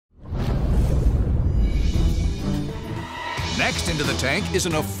Next into the tank is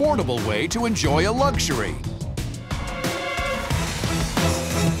an affordable way to enjoy a luxury.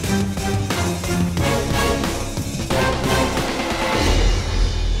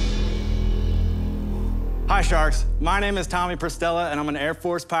 Hi, Sharks. My name is Tommy Prostella, and I'm an Air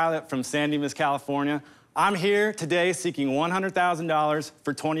Force pilot from San Dimas, California. I'm here today seeking $100,000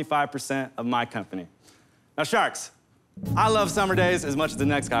 for 25% of my company. Now, Sharks, I love summer days as much as the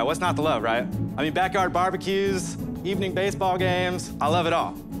next guy. What's not to love, right? I mean, backyard barbecues, evening baseball games, I love it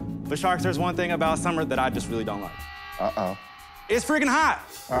all. But Sharks, there's one thing about summer that I just really don't like. Uh-oh. It's freaking hot.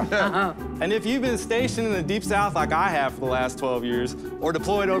 And if you've been stationed in the Deep South like I have for the last 12 years, or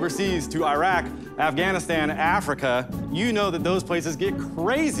deployed overseas to Iraq, Afghanistan, Africa, you know that those places get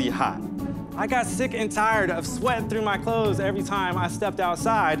crazy hot. I got sick and tired of sweating through my clothes every time I stepped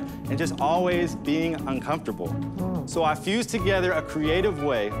outside and just always being uncomfortable. So I fused together a creative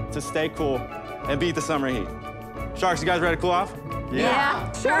way to stay cool and beat the summer heat. Sharks, you guys ready to cool off?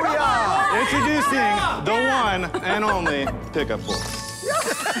 Yeah. Sure. Introducing the one and only pickup pool.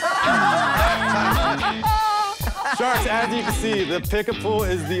 Sharks, as you can see, the pickup pool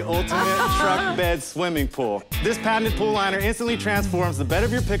is the ultimate truck bed swimming pool. This patented pool liner instantly transforms the bed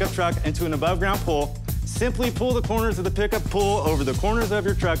of your pickup truck into an above-ground pool. Simply pull the corners of the pickup pool over the corners of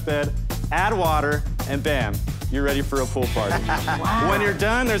your truck bed, add water, and bam, you're ready for a pool party. Wow. When you're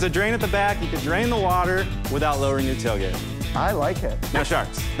done, there's a drain at the back. You can drain the water without lowering your tailgate. I like it. Now,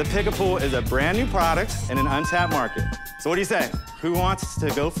 Sharks, the pickup pool is a brand new product in an untapped market. So what do you say? Who wants to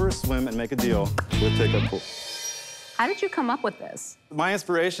go for a swim and make a deal with pickup pool? How did you come up with this? My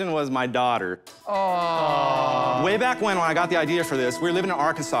inspiration was my daughter. Oh. Way back when I got the idea for this, we were living in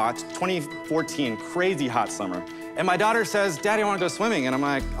Arkansas. It's 2014, crazy hot summer. And my daughter says, Daddy, I want to go swimming. And I'm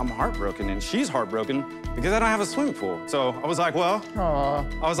like, I'm heartbroken. And she's heartbroken because I don't have a swimming pool. So I was like, well,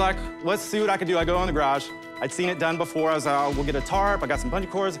 let's see what I can do. I go in the garage. I'd seen it done before. I was like, we'll get a tarp. I got some bungee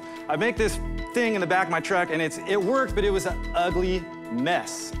cords. I make this thing in the back of my truck, and it worked, but it was an ugly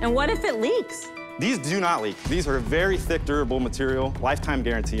mess. And what if it leaks? These do not leak. These are very thick, durable material, lifetime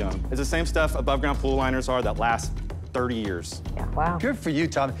guarantee on them. It's the same stuff above-ground pool liners are that last 30 years. Yeah, wow. Good for you,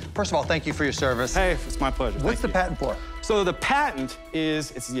 Tommy. First of all, thank you for your service. Hey, it's my pleasure. What's the patent for? So the patent is,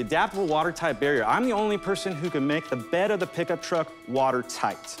 it's the adaptable watertight barrier. I'm the only person who can make the bed of the pickup truck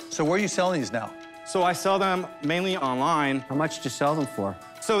watertight. So where are you selling these now? So I sell them mainly online. How much do you sell them for?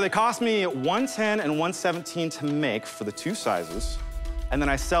 So they cost me $110 and $117 to make for the two sizes. And then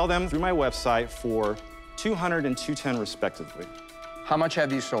I sell them through my website for $200 and $210 respectively. How much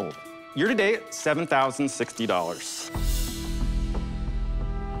have you sold? Year to date,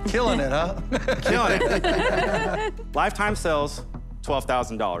 $7,060. Killing it, huh? Killing it. Lifetime sales,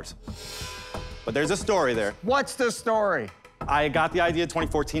 $12,000. But there's a story there. What's the story? I got the idea in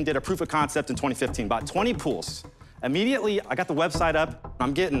 2014, did a proof of concept in 2015, bought 20 pools. Immediately, I got the website up.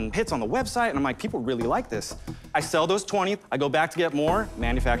 I'm getting hits on the website, and I'm like, people really like this. I sell those 20. I go back to get more.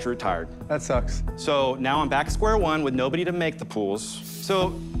 Manufacturer retired. That sucks. So now I'm back at square one with nobody to make the pools.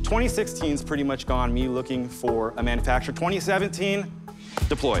 So 2016's pretty much gone me looking for a manufacturer. 2017,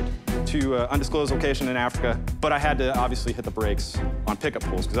 deployed to an undisclosed location in Africa, but I had to obviously hit the brakes on pickup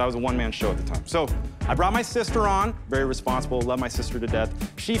pools because I was a one-man show at the time. So I brought my sister on, very responsible, love my sister to death.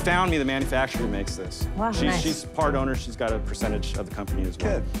 She found me the manufacturer who makes this. Wow, nice. She's part owner, she's got a percentage of the company as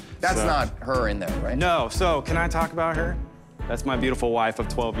well. Good. That's not her in there, right? No, so can I talk about her? That's my beautiful wife of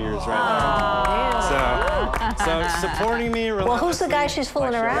 12 years right there. So supporting me. Well, who's the guy she's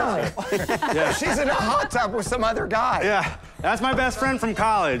fooling around with? Yeah. She's in a hot tub with some other guy. Yeah, that's my best friend from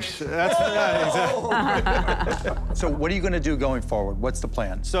college. That's, So what are you going to do going forward? What's the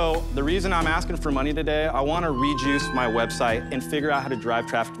plan? So the reason I'm asking for money today, I want to rejuice my website and figure out how to drive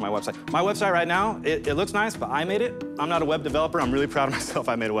traffic to my website. My website right now, it looks nice, but I made it. I'm not a web developer. I'm really proud of myself.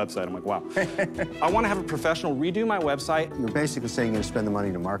 I made a website. I'm like, wow. I want to have a professional redo my website. You're basically saying you're going to spend the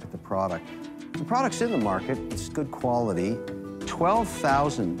money to market the product. The product's in the market. It's good quality.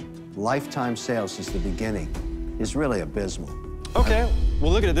 12,000 lifetime sales since the beginning is really abysmal. Okay,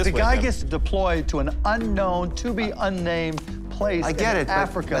 well, look at it this way. The guy gets deployed to an unknown, to be unnamed place I get in it,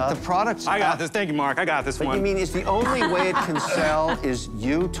 Africa. but the product's... I got this. Thank you, Mark. I got this But one. you mean it's the only way it can sell is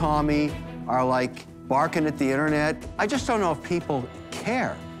you, Tommy, are like barking at the internet? I just don't know if people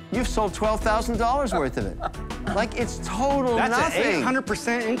care. You've sold $12,000 worth of it. Like, it's total nothing. That's an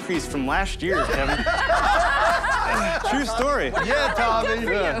 800% increase from last year, Kevin. True story. Yeah, Tommy.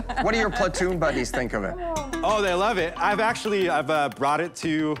 What do your platoon buddies think of it? Oh, they love it. I've brought it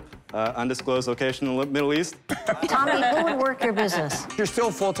to undisclosed location in the Middle East. Tommy, who would work your business? You're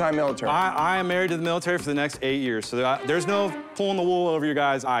still full-time military. I am married to the military for the next 8 years, so there's no pulling the wool over your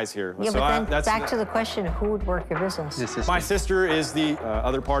guys' eyes here. Yeah, so but then back to the question, who would work your business? My sister is the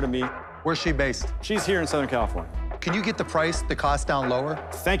other part of me. Where's she based? She's here in Southern California. Can you get the cost down lower?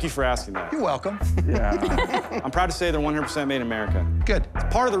 Thank you for asking that. You're welcome. Yeah. I'm proud to say they're 100% made in America. Good.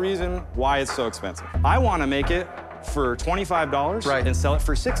 It's part of the reason why it's so expensive. I want to make it for $25 and sell it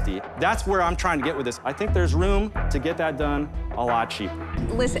for $60. That's where I'm trying to get with this. I think there's room to get that done a lot cheaper.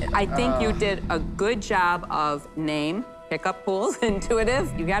 Listen, I think you did a good job of name, pickup pools,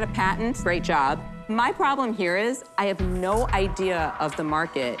 intuitive. You got a patent, great job. My problem here is I have no idea of the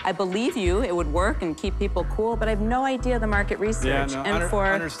market. I believe you, it would work and keep people cool, but I have no idea of the market research. Yeah, no, and for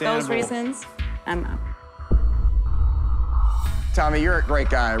understandable. those reasons, I'm out. Tommy, you're a great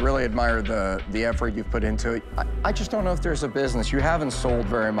guy. I really admire the effort you've put into it. I just don't know if there's a business. You haven't sold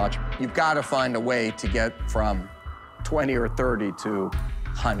very much. You've got to find a way to get from 20 or 30 to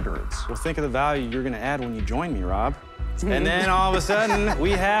hundreds. Well, think of the value you're going to add when you join me, Rob. And then all of a sudden,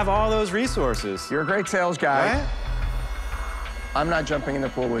 we have all those resources. You're a great sales guy. Right? I'm not jumping in the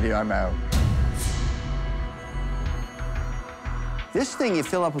pool with you. I'm out. This thing you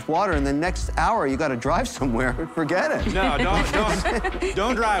fill up with water, and the next hour you got to drive somewhere. Forget it. No,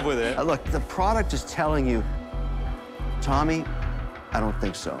 don't drive with it. Look, the product is telling you, Tommy, I don't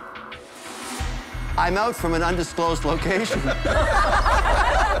think so. I'm out from an undisclosed location.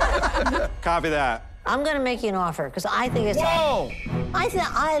 Copy that. I'm going to make you an offer because I think it's. Whoa!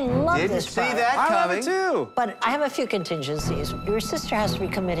 I love Didn't this see product. that I love coming. it too. But I have a few contingencies. Your sister has to be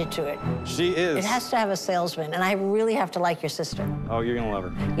committed to it. She is. It has to have a salesman, and I really have to like your sister. Oh, you're gonna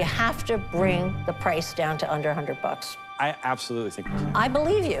love her. You have to bring the price down to under $100. I absolutely think you can. I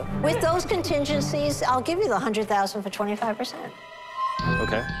believe you. With those contingencies, I'll give you the $100,000 for 25%.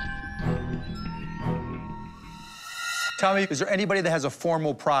 Okay. Tommy, is there anybody that has a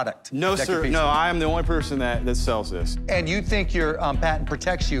formal product? No, that sir. could be No, sold? I am the only person that sells this. And you think your patent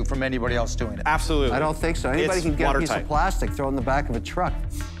protects you from anybody else doing it? Absolutely. I don't think so. Anybody It's can get a piece watertight. of plastic, throw it in the back of a truck.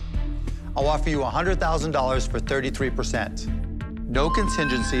 I'll offer you $100,000 for 33%. No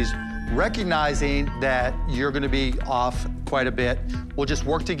contingencies, recognizing that you're going to be off quite a bit. We'll just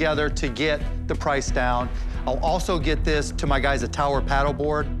work together to get the price down. I'll also get this to my guys at Tower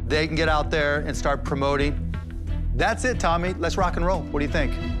Paddleboard. They can get out there and start promoting. That's it, Tommy. Let's rock and roll. What do you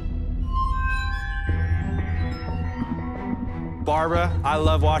think? Barbara, I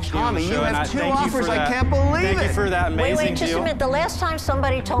love watching Tommy, you you on the show. have and two thank you offers. for I that. can't believe Thank it. you for that amazing Wait, just a deal. minute. The last time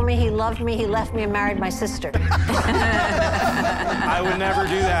somebody told me he loved me, he left me and married my sister. I would never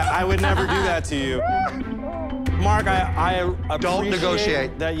do that. I would never do that to you. Mark, I appreciate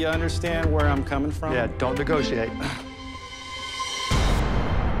negotiate. that you understand where I'm coming from. Yeah, don't negotiate.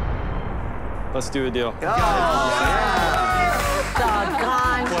 Let's do a deal. Doggone.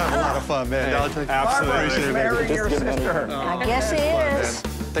 We'll have a lot of fun, man. Absolutely. Marrying your sister. I guess he is.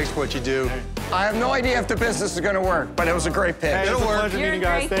 Thanks for what you do. I have no idea if the business is going to work, but it was a great pitch. Hey, it was a pleasure You're a meeting you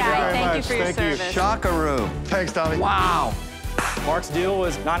guys. great Thank you guy. very Thank you much. for your Thank service. Shockaroo. Thanks, Tommy. Wow. Mark's deal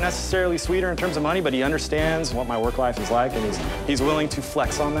was not necessarily sweeter in terms of money, but he understands what my work life is like, and he's willing to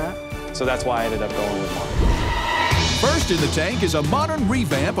flex on that. So that's why I ended up going with Mark. First in the tank is a modern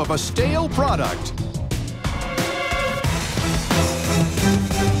revamp of a stale product.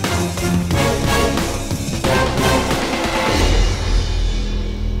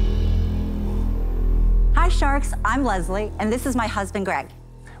 Hi, Sharks. I'm Leslie, and this is my husband, Greg.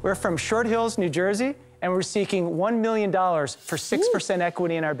 We're from Short Hills, New Jersey, and we're seeking $1 million for 6%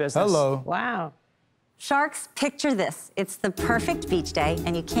 equity in our business. Hello. Wow. Sharks, picture this. It's the perfect beach day,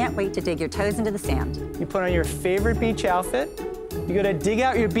 and you can't wait to dig your toes into the sand. You put on your favorite beach outfit, you gotta dig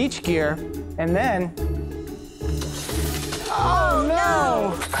out your beach gear, and then... Oh,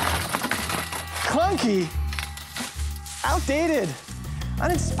 no! Clunky, outdated,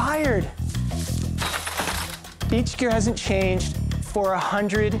 uninspired. Beach gear hasn't changed for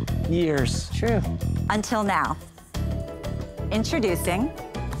 100 years. True. Until now. Introducing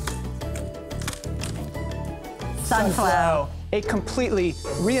Sunflow. A completely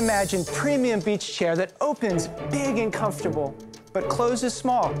reimagined premium beach chair that opens big and comfortable, but closes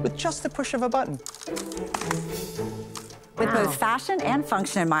small with just the push of a button. With both fashion and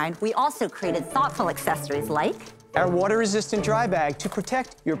function in mind, we also created thoughtful accessories like Our water-resistant dry bag to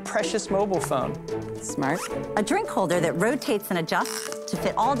protect your precious mobile phone. Smart. A drink holder that rotates and adjusts to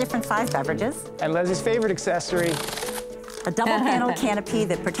fit all different size beverages. And Leslie's favorite accessory, A double-paneled canopy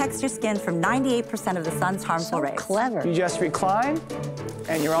that protects your skin from 98% of the sun's harmful rays. Clever. you just recline,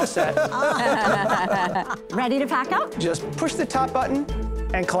 and you're all set. Ready to pack up? Just push the top button,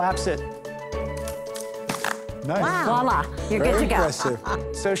 and collapse it. Nice. Wow. Voila, you're good to go. Impressive.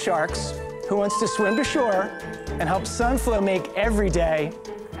 So sharks, who wants to swim to shore and help Sunflow make every day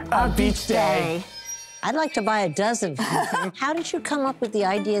a beach day? I'd like to buy a dozen. How did you come up with the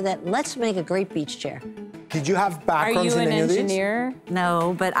idea that let's make a great beach chair? Did you have backgrounds Are you in an any of these? engineer?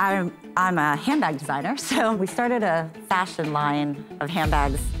 No, but I'm a handbag designer, so we started a fashion line of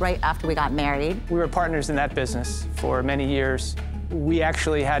handbags right after we got married. We were partners in that business for many years. We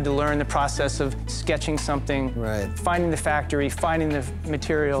actually had to learn the process of sketching something, finding the factory, finding the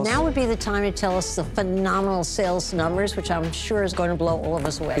materials. Now would be the time to tell us the phenomenal sales numbers, which I'm sure is going to blow all of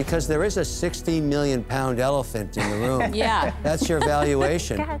us away. Because there is a 16 million pound elephant in the room. Yeah. That's your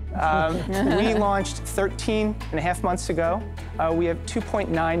valuation. We launched 13 and a half months ago. We have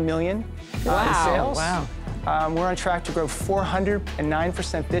 2.9 million in sales. Wow. We're on track to grow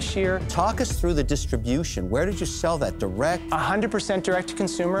 409% this year. Talk us through the distribution. Where did you sell that? Direct? 100% direct to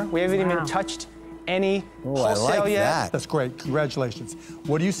consumer. We haven't even touched any wholesale I like yet. that. That's great. Congratulations.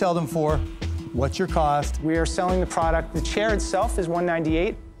 What do you sell them for? What's your cost? We are selling the product. The chair itself is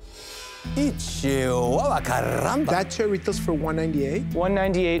 $198. Caramba. That chair retails for $198?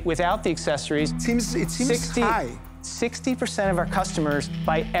 $198 without the accessories. It seems high. 60% of our customers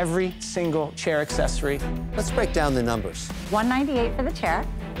buy every single chair accessory. Let's break down the numbers. $198 for the chair,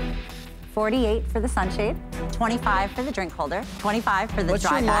 $48 for the sunshade, $25 for the drink holder, $25 for the What's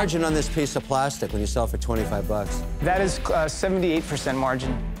dry your bag. margin on this piece of plastic when you sell it for 25 bucks? That is 78%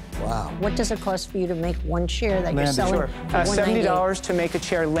 margin. Wow. What does it cost for you to make one chair that you're Landed. selling Sure. for $198? $70 to make a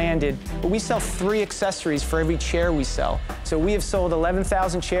chair landed, but we sell 3 accessories for every chair we sell. So we have sold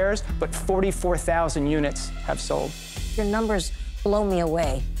 11,000 chairs, but 44,000 units have sold. Your numbers blow me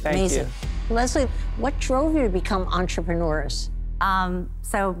away. Thank Amazing. you. Leslie, what drove you to become entrepreneurs?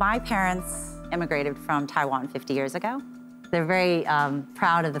 So my parents immigrated from Taiwan 50 years ago. They're very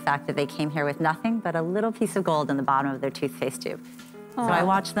proud of the fact that they came here with nothing but a little piece of gold in the bottom of their toothpaste tube. So I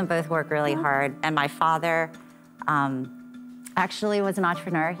watched them both work really hard. And my father actually was an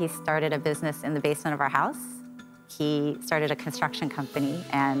entrepreneur. He started a business in the basement of our house. He started a construction company,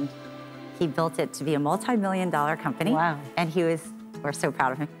 and he built it to be a multi-million-dollar company. Wow. And we're so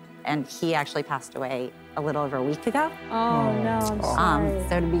proud of him. And he actually passed away a little over a week ago. Oh, no, I'm sorry.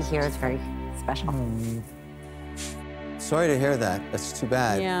 So to be here is very special. Sorry to hear that. That's too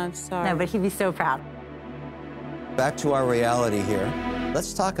bad. Yeah, I'm sorry. No, but he'd be so proud. Back to our reality here.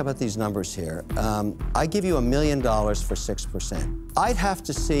 Let's talk about these numbers here. I give you $1 million for 6%. I'd have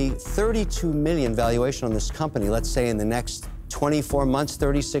to see 32 million valuation on this company, let's say in the next 24 months,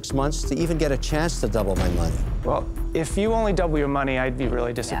 36 months, to even get a chance to double my money. Well, if you only double your money, I'd be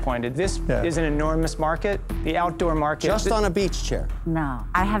really disappointed. This is an enormous market, the outdoor market. Just on a beach chair. No,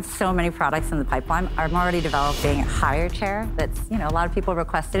 I have so many products in the pipeline. I'm already developing a higher chair that's, a lot of people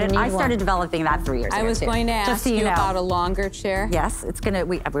requested it. I started developing that 3 years ago, I was going to ask you about a longer chair. Yes,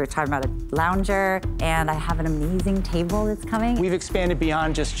 we were talking about a lounger, and I have an amazing table that's coming. We've expanded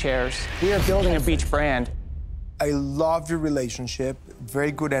beyond just chairs. We are building a beach brand. I love your relationship,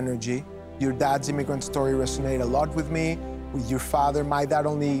 very good energy. Your dad's immigrant story resonated a lot with me. With your father, my dad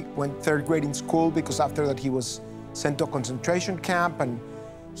only went 3rd grade in school because after that he was sent to a concentration camp, and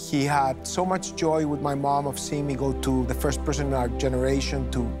he had so much joy with my mom of seeing me go to the first person in our generation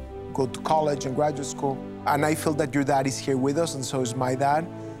to go to college and graduate school. And I feel that your dad is here with us, and so is my dad.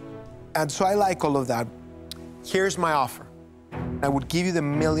 And so I like all of that. Here's my offer. I would give you the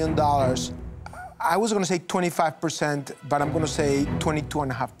 $1 million. I was gonna say 25%, but I'm gonna say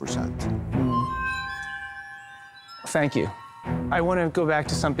 22.5%. Thank you. I want to go back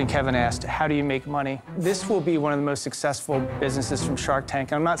to something Kevin asked. How do you make money? This will be one of the most successful businesses from Shark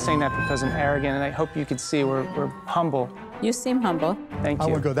Tank. I'm not saying that because I'm arrogant, and I hope you could see we're humble. You seem humble. Thank you. I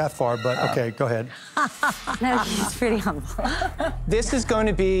wouldn't go that far, but okay, go ahead. No, he's pretty humble. This is going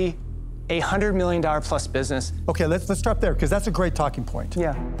to be a $100 million plus business. Okay, let's stop there, because that's a great talking point.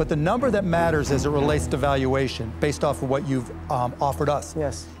 Yeah. But the number that matters as it relates to valuation, based off of what you've offered us,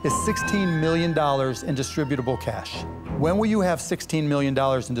 Yes. is $16 million in distributable cash. When will you have $16 million in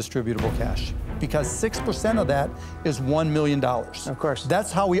distributable cash? Because 6% of that is $1 million. Of course.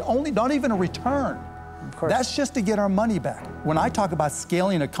 That's how we not even a return. Of course. That's just to get our money back. When I talk about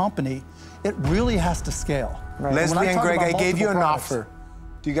scaling a company, it really has to scale. Right. Leslie and Greg, I gave you an products, offer.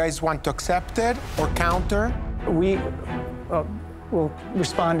 Do you guys want to accept it or counter? We will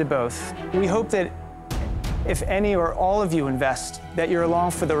respond to both. We hope that if any or all of you invest, that you're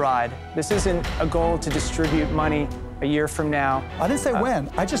along for the ride. This isn't a goal to distribute money a year from now. I didn't say when,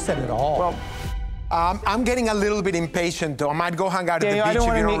 I just said it all. Well, I'm getting a little bit impatient, though. I might go hang out at the beach I don't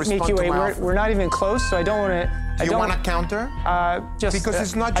if you don't want to make respond you to wait. my offer. We're not even close, so I don't want to. Do you want a counter? Because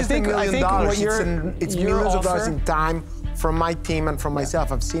it's not just $1 million. It's millions of dollars in time from my team and from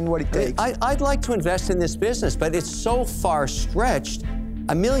myself. I've seen what it takes. I'd like to invest in this business, but it's so far stretched.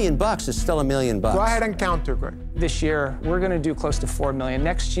 $1 million is still $1 million. Go ahead and counter, Greg. This year, we're going to do close to $4 million.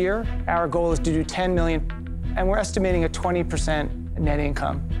 Next year, our goal is to do $10 million, and we're estimating a 20% net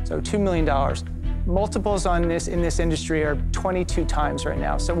income, so $2 million. Multiples on this in this industry are 22 times right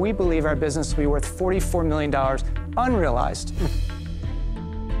now. So we believe our business will be worth $44 million unrealized.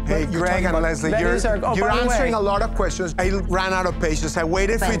 Hey, Greg and Leslie, you're answering a lot of questions. I ran out of patience. I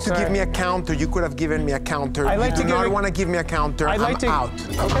waited for you to give me a counter. You could have given me a counter. You do not want to give me a counter. I'm out.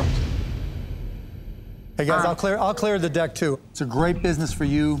 Okay. Hey guys, I'll clear the deck too. It's a great business for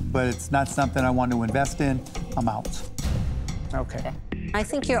you, but it's not something I want to invest in. I'm out. Okay. I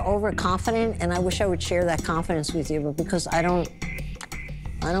think you're overconfident, and I wish I would share that confidence with you, but because I don't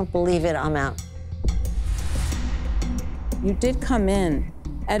believe it, I'm out. You did come in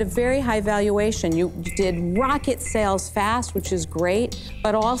at a very high valuation. You did rocket sales fast, which is great,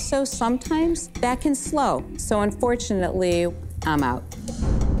 but also sometimes that can slow. So unfortunately, I'm out.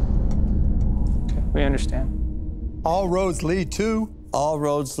 Okay, we understand. All roads lead to? All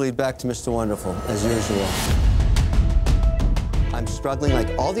roads lead back to Mr. Wonderful, as usual. I'm struggling like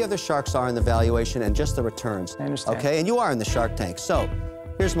all the other sharks are in the valuation and just the returns. I understand. Okay, and you are in the Shark Tank. So,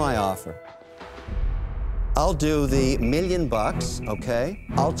 here's my offer. I'll do the $1 million, okay?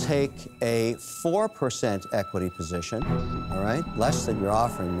 I'll take a 4% equity position, all right? Less than you're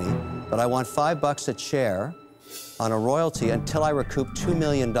offering me, but I want $5 a share on a royalty until I recoup $2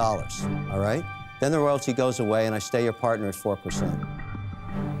 million, all right? Then the royalty goes away and I stay your partner at 4%.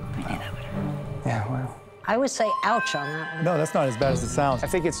 Yeah, well. I would say ouch on that one. No, that's not as bad as it sounds. I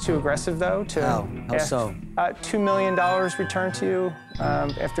think it's too aggressive, though, to How so? $2 million return to you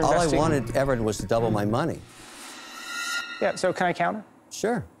after All investing. I wanted ever was to double my money. Yeah, so can I counter?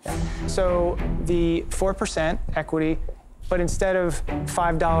 Sure. So the 4% equity, but instead of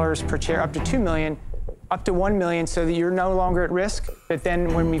 $5 per share up to $2 million, up to $1 million, so that you're no longer at risk, but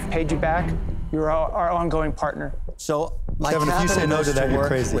then when we've paid you back, you're our ongoing partner. So my Kevin, if you say no to that, you're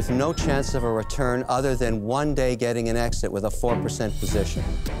crazy. With no chance of a return other than one day getting an exit with a 4% position.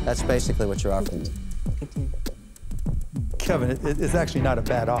 That's basically what you're offering me. Kevin, it's actually not a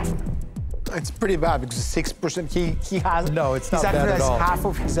bad offer. It's pretty bad because 6%, he has... No, it's not bad at all. Half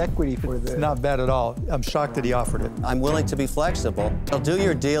of his equity for the... It's not bad at all. I'm shocked that he offered it. I'm willing to be flexible. I'll do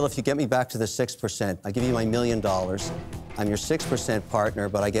your deal if you get me back to the 6%. I give you my $1 million. I'm your 6% partner,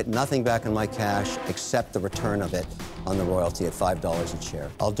 but I get nothing back in my cash except the return of it on the royalty at $5 a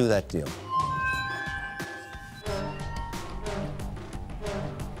share. I'll do that deal.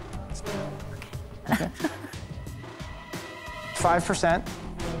 Okay. 5%,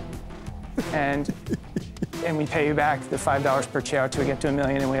 and we pay you back the $5 per share till we get to $1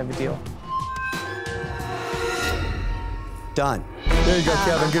 million, and we have a deal. Done. There you go,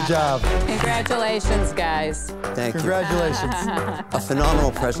 Kevin. Good job. Congratulations, guys. Thank you. Congratulations. A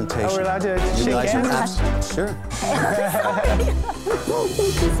phenomenal presentation. Oh, we're allowed to You shake guys are hands? Sure.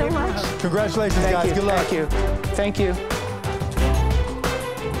 Thank you so much. Congratulations, Thank guys. you. Good luck. Thank you. Thank you.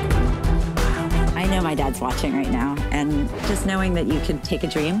 I know my dad's watching right now, and just knowing that you can take a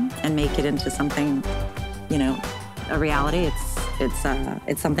dream and make it into something, you know, a reality, it's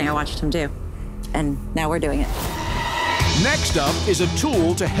something I watched him do. And now we're doing it. Next up is a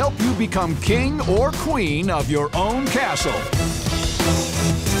tool to help you become king or queen of your own castle.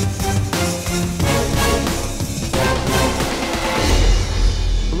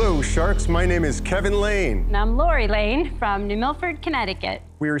 Hello, Sharks. My name is Kevin Lane. And I'm Lori Lane from New Milford, Connecticut.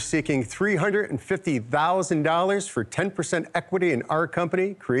 We are seeking $350,000 for 10% equity in our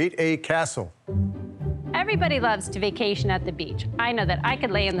company, Create a Castle. Everybody loves to vacation at the beach. I know that I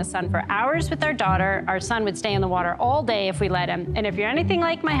could lay in the sun for hours with our daughter. Our son would stay in the water all day if we let him. And if you're anything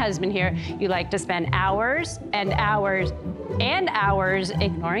like my husband here, you like to spend hours and hours and hours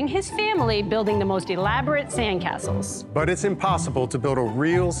ignoring his family building the most elaborate sandcastles. But it's impossible to build a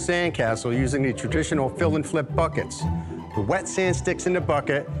real sandcastle using the traditional fill and flip buckets. The wet sand sticks in the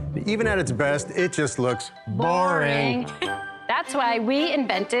bucket, but even at its best, it just looks boring. That's why we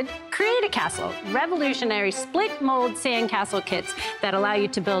invented Create a Castle, revolutionary split mold sandcastle kits that allow you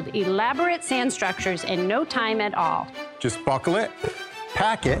to build elaborate sand structures in no time at all. Just buckle it,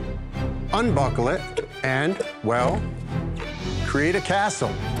 pack it, unbuckle it, and, well, create a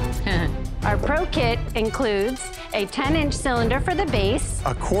castle. Our Pro Kit includes a 10-inch cylinder for the base,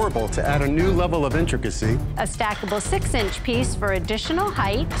 A corbel to add a new level of intricacy. a stackable 6-inch piece for additional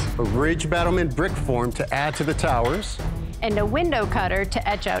height, A ridge battlement brick form to add to the towers. and a window cutter to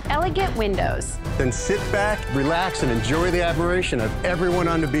etch out elegant windows. Then sit back, relax, and enjoy the admiration of everyone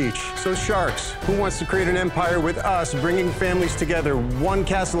on the beach. So sharks, who wants to create an empire with us, bringing families together one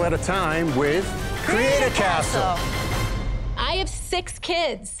castle at a time with Create a Castle. I have 6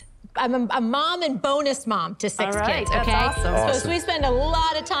 kids. I'm a mom and bonus mom to 6 All right, kids, that's okay? awesome. So we spend a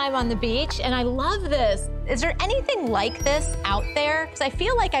lot of time on the beach, and I love this. Is there anything like this out there? Because I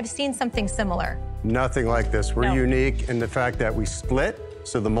feel like I've seen something similar. Nothing like this. We're No. unique in the fact that we split,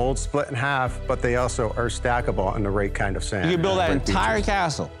 so the mold's split in half, but they also are stackable on the right kind of sand. You can build that Different entire features.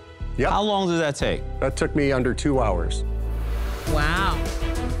 castle. Yep. How long does that take? That took me under 2 hours. Wow.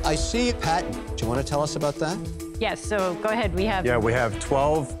 I see a patent. Do you want to tell us about that? Yes, so go ahead, we have... Yeah, we have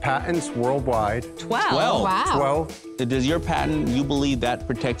 12 patents worldwide. 12? Wow. 12. Does your patent, you believe that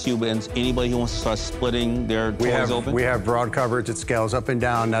protects you against anybody who wants to start splitting their toys open? We have broad coverage. It scales up and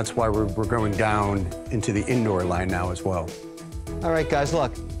down. That's why we're going down into the indoor line now as well. All right, guys,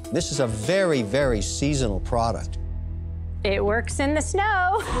 look. This is a very, very seasonal product. It works in the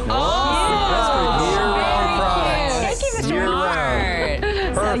snow. Year-round products. Thank you, Mr.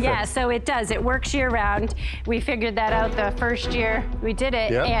 Year-round. So yeah, so it does. It works year-round. We figured that out the first year we did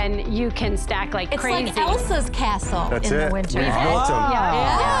it, Yep. and you can stack like It's crazy. like Elsa's castle That's in it. the winter. We've built them.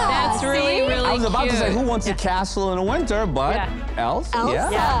 That's really, really I was about to say, cute. who wants a castle in the winter, but Yeah. Elsa? Elsa.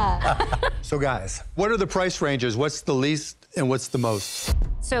 Yeah. So guys, what are the price ranges? What's the least and what's the most?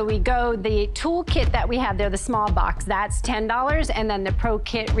 So we go, the tool kit that we have there, the small box, that's $10, and then the pro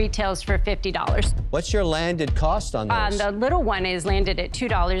kit retails for $50. What's your landed cost on those? The little one is landed at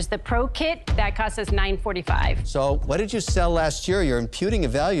 $2. The pro kit, that costs us $9.45. So what did you sell last year? You're imputing a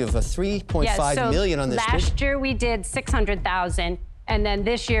value of a $3.5 million on this business. Last year we did 600,000, and then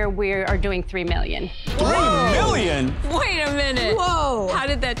this year we are doing $3 million. $3 million? Wait a minute. Whoa. How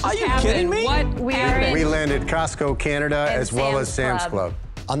did that just Are you happen? kidding me? What? We are in, We landed Costco Canada And as well as Sam's Sam's Club. Club.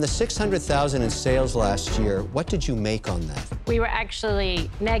 On the $600,000 in sales last year, what did you make on that? we were actually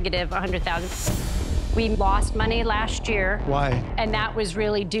negative 100,000. We lost money last year. Why? And that was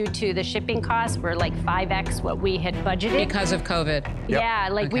really due to the shipping costs were like 5x what we had budgeted. Because of COVID. Yeah,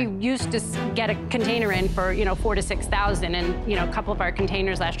 like we used to get a container in for, you know, 4,000 to 6,000, and you know, a couple of our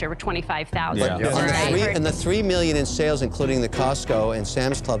containers last year were 25,000. Yeah. And the $3 million in sales, including the Costco and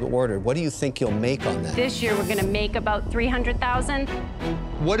Sam's Club order, what do you think you'll make on that? This year we're going to make about 300,000.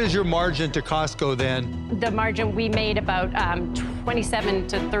 What is your margin to Costco then? The margin we made about 27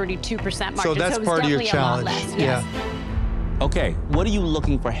 to 32% margin. So that's it was part of your definitely a lot challenge. less, yes. Okay, what are you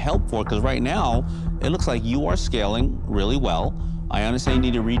looking for help for? Because right now, it looks like you are scaling really well. I understand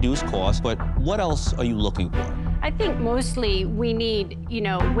you need to reduce costs, but what else are you looking for? I think mostly we need, you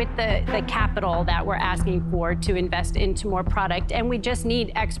know, with the capital that we're asking for to invest into more product, and we just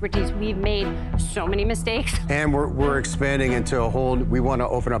need expertise. We've made so many mistakes. And we're expanding into a whole, we want to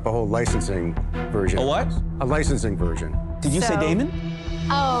open up a whole licensing version. A what? A licensing version. Did you say Damon?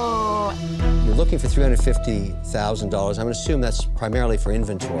 Oh. You're looking for $350,000. I'm going to assume that's primarily for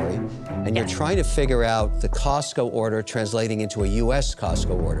inventory. And you're trying to figure out the Costco order translating into a U.S.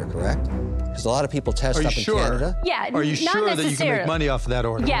 Costco order, correct? Because a lot of people test up in Canada. Yeah, Are you not sure that you can make necessarily. money off of that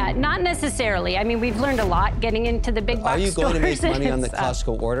order? Yeah, not necessarily. I mean, we've learned a lot getting into the big box Are you going to make stores money on the and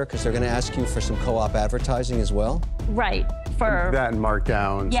stuff. Costco order? Because they're going to ask you for some co-op advertising as well? Right, for... That and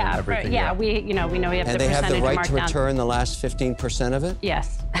markdowns yeah, and everything. we know we have And the they have percentage the right to markdown. return the last 15% of it?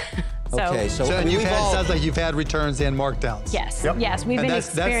 Yes. Okay, so and we've all... sounds like you've had returns and markdowns. Yes, yes, we've been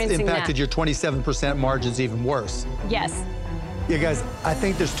experiencing that's impacted your 27% margins even worse. Yes. Yeah, guys, I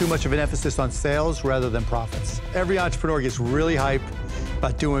think there's too much of an emphasis on sales rather than profits. Every entrepreneur gets really hyped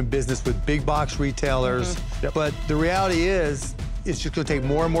about doing business with big box retailers, but the reality is, it's just gonna take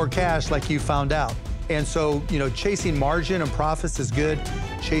more and more cash like you found out. And so, you know, chasing margin and profits is good.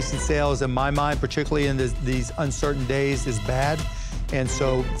 Chasing sales, in my mind, particularly in these uncertain days, is bad. And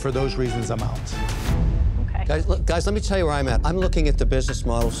so, for those reasons, I'm out. Guys, let me tell you where I'm at. I'm looking at the business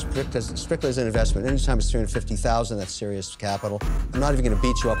model strictly as an investment. Anytime it's $350,000, that's serious capital. I'm not even going to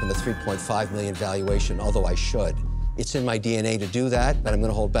beat you up on the $3.5 million valuation, although I should. It's in my DNA to do that, but I'm going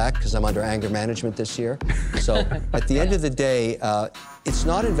to hold back because I'm under anger management this year. So at the end of the day, it's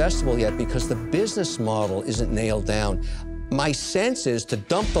not investable yet because the business model isn't nailed down. My sense is to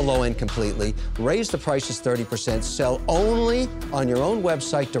dump the low end completely, raise the prices 30%, sell only on your own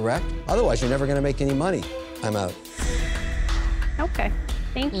website direct. Otherwise, you're never going to make any money. I'm out. Okay.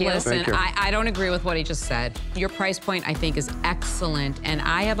 Thank you. Listen, I don't agree with what he just said. Your price point, I think, is excellent. And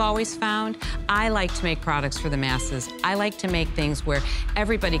I have always found I like to make products for the masses. I like to make things where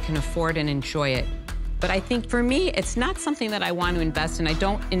everybody can afford and enjoy it. But I think for me, it's not something that I want to invest in. I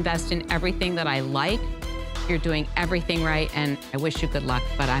don't invest in everything that I like. You're doing everything right, and I wish you good luck,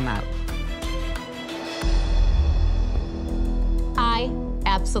 but I'm out. I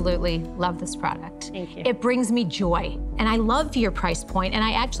absolutely love this product. Thank you. It brings me joy. And I love your price point, and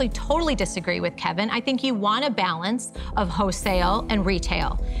I actually totally disagree with Kevin. I think you want a balance of wholesale and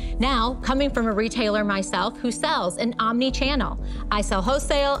retail. Now, coming from a retailer myself who sells an omni-channel, I sell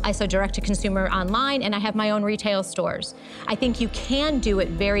wholesale, I sell direct-to-consumer online, and I have my own retail stores. I think you can do it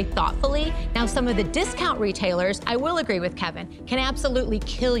very thoughtfully. Now, some of the discount retailers, I will agree with Kevin, can absolutely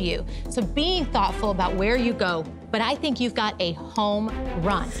kill you. So being thoughtful about where you go, but I think you've got a home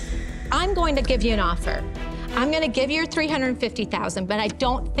run. I'm going to give you an offer. I'm going to give you $350,000, but I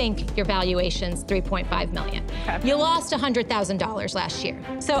don't think your valuation's $3.5 million. Okay. You lost $100,000 last year,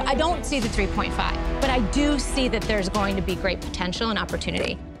 so I don't see the 3.5, but I do see that there's going to be great potential and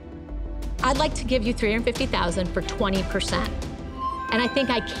opportunity. I'd like to give you $350,000 for 20%. And I think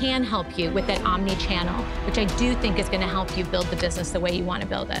I can help you with that omni-channel, which I do think is going to help you build the business the way you want to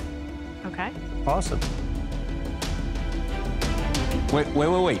build it. Okay. Awesome. Wait.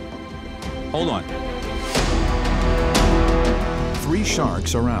 Hold on. 3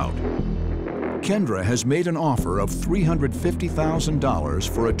 sharks are out. Kendra has made an offer of $350,000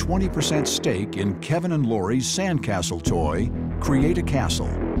 for a 20% stake in Kevin and Lori's sandcastle toy, Create a Castle.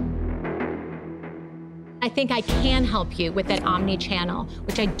 I think I can help you with that omni-channel,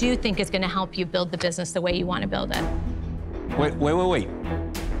 which I do think is going to help you build the business the way you want to build it. Wait.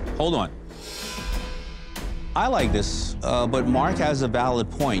 Hold on. I like this, but Mark has a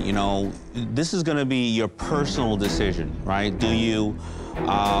valid point. You know, this is going to be your personal decision, right? Do you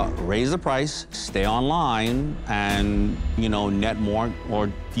raise the price, stay online, and, you know, net more? Or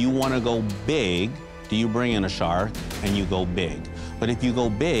do you want to go big? Do you bring in a shark and you go big? But if you go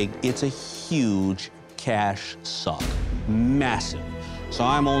big, it's a huge cash suck, massive. So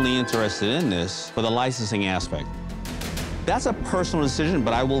I'm only interested in this for the licensing aspect. That's a personal decision,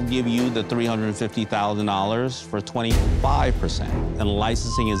 but I will give you the $350,000 for 25%, and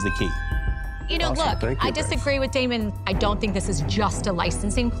licensing is the key. You know, Awesome. look, I disagree with Damon. I don't think this is just a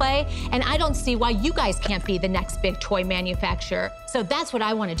licensing play, and I don't see why you guys can't be the next big toy manufacturer. So that's what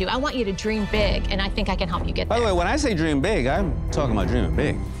I want to do. I want you to dream big, and I think I can help you get there. By the way, when I say dream big, I'm talking about dreaming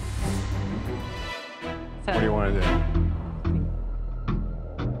big. What do you want to do?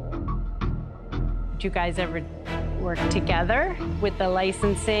 Do you guys ever work together with the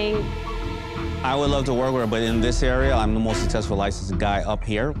licensing? I would love to work with her, but in this area, I'm the most successful licensing guy up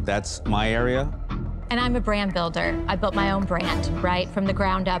here. That's my area. And I'm a brand builder. I built my own brand, right, from the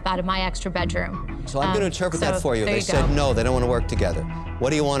ground up out of my extra bedroom. So I'm going to interpret that for you. They said go. no, they don't want to work together. What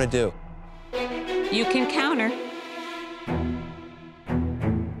do you want to do? You can counter.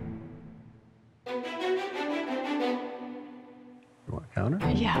 You want to counter?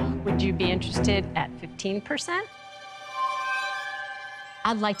 Yeah. Would you be interested at 15%?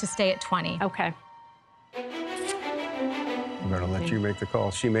 I'd like to stay at 20. Okay. I'm going to let you make the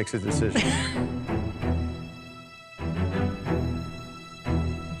call. She makes a decision. Do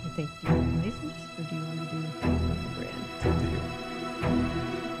you think you want license or do you want to do brand?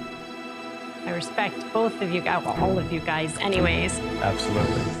 I respect both of you guys, well, all of you guys anyways.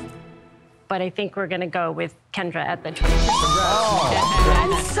 Absolutely. But I think we're going to go with Kendra at the 20%. Oh.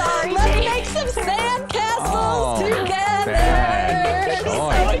 I'm sorry. Let's make some sandcastles together.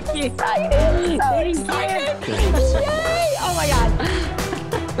 Thank you. Excited. So excited. Yay! Oh my God.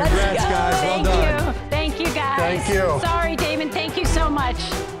 Let's Congrats, go. guys. Well done. Thank you guys. Thank you. Sorry, Damon. Thank you so much.